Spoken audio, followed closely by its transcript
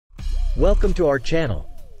Welcome to our channel.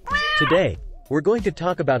 Today, we're going to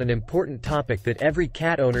talk about an important topic that every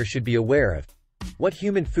cat owner should be aware of: what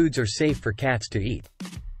human foods are safe for cats to eat.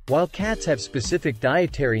 While cats have specific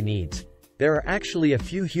dietary needs, there are actually a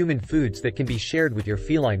few human foods that can be shared with your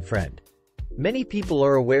feline friend. Many people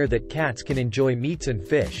are aware that cats can enjoy meats and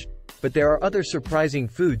fish, but there are other surprising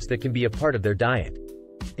foods that can be a part of their diet.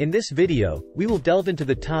 In this video, we will delve into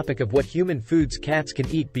the topic of what human foods cats can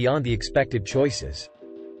eat beyond the expected choices.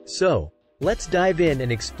 So, let's dive in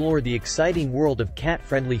and explore the exciting world of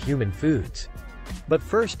cat-friendly human foods. But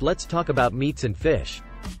first, let's talk about meats and fish.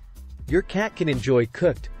 Your cat can enjoy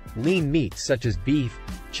cooked, lean meats such as beef,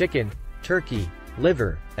 chicken, turkey,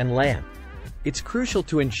 liver, and lamb. It's crucial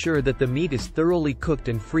to ensure that the meat is thoroughly cooked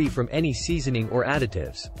and free from any seasoning or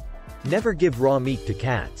additives. Never give raw meat to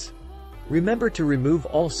cats. Remember to remove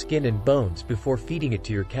all skin and bones before feeding it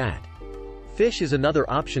to your cat. Fish is another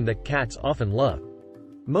option that cats often love.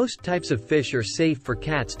 Most types of fish are safe for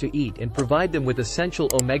cats to eat and provide them with essential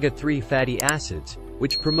omega-3 fatty acids,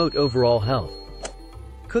 which promote overall health.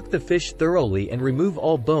 Cook the fish thoroughly and remove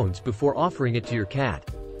all bones before offering it to your cat.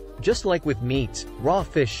 Just like with meats, raw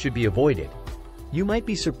fish should be avoided. You might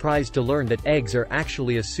be surprised to learn that eggs are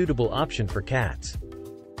actually a suitable option for cats.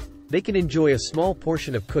 They can enjoy a small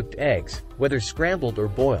portion of cooked eggs, whether scrambled or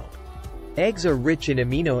boiled. Eggs are rich in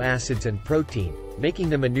amino acids and protein,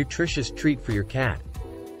 making them a nutritious treat for your cat.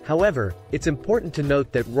 However, it's important to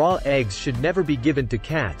note that raw eggs should never be given to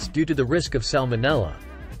cats due to the risk of salmonella,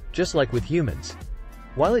 just like with humans.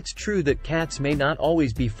 While it's true that cats may not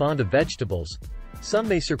always be fond of vegetables, some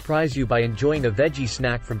may surprise you by enjoying a veggie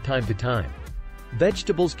snack from time to time.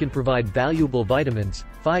 Vegetables can provide valuable vitamins,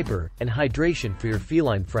 fiber, and hydration for your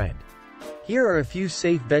feline friend. Here are a few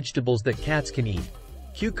safe vegetables that cats can eat: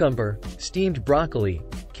 cucumber, steamed broccoli,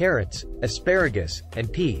 carrots, asparagus,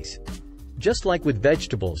 and peas. Just like with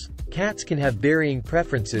vegetables, cats can have varying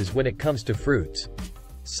preferences when it comes to fruits.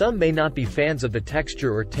 Some may not be fans of the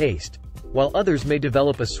texture or taste, while others may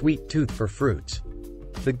develop a sweet tooth for fruits.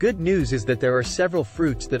 The good news is that there are several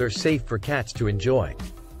fruits that are safe for cats to enjoy.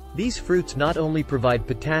 These fruits not only provide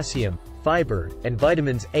potassium, fiber, and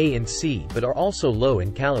vitamins A and C but are also low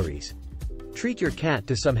in calories. Treat your cat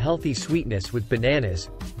to some healthy sweetness with bananas,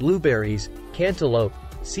 blueberries, cantaloupe,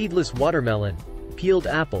 seedless watermelon, peeled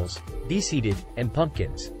apples, de-seeded, and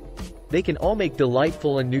pumpkins. They can all make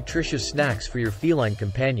delightful and nutritious snacks for your feline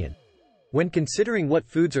companion. When considering what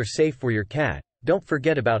foods are safe for your cat, don't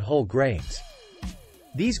forget about whole grains.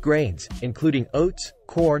 These grains, including oats,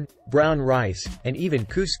 corn, brown rice, and even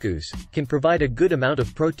couscous, can provide a good amount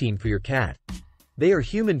of protein for your cat. They are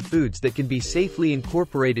human foods that can be safely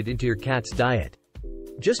incorporated into your cat's diet.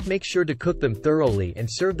 Just make sure to cook them thoroughly and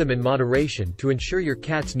serve them in moderation to ensure your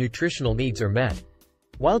cat's nutritional needs are met.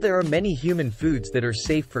 While there are many human foods that are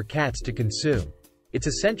safe for cats to consume, it's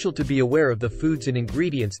essential to be aware of the foods and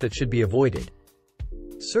ingredients that should be avoided.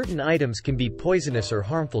 Certain items can be poisonous or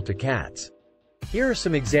harmful to cats. Here are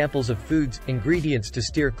some examples of foods, ingredients to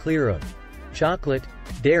steer clear of: chocolate,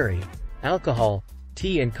 dairy, alcohol,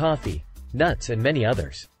 tea and coffee, nuts, and many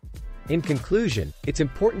others. In conclusion, it's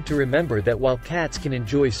important to remember that while cats can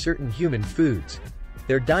enjoy certain human foods,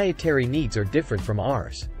 their dietary needs are different from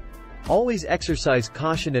ours. Always exercise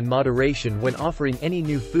caution and moderation when offering any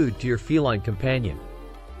new food to your feline companion.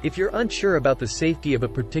 If you're unsure about the safety of a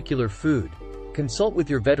particular food, consult with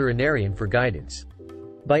your veterinarian for guidance.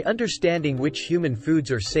 By understanding which human foods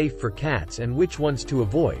are safe for cats and which ones to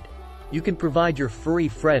avoid, you can provide your furry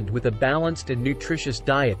friend with a balanced and nutritious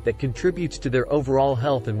diet that contributes to their overall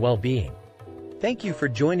health and well-being. Thank you for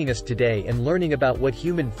joining us today and learning about what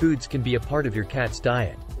human foods can be a part of your cat's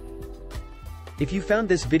diet. If you found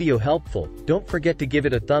this video helpful, don't forget to give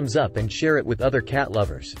it a thumbs up and share it with other cat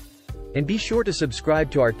lovers. And be sure to subscribe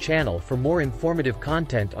to our channel for more informative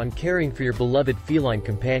content on caring for your beloved feline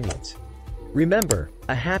companions. Remember,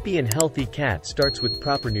 a happy and healthy cat starts with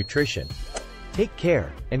proper nutrition. Take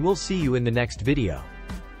care, and we'll see you in the next video.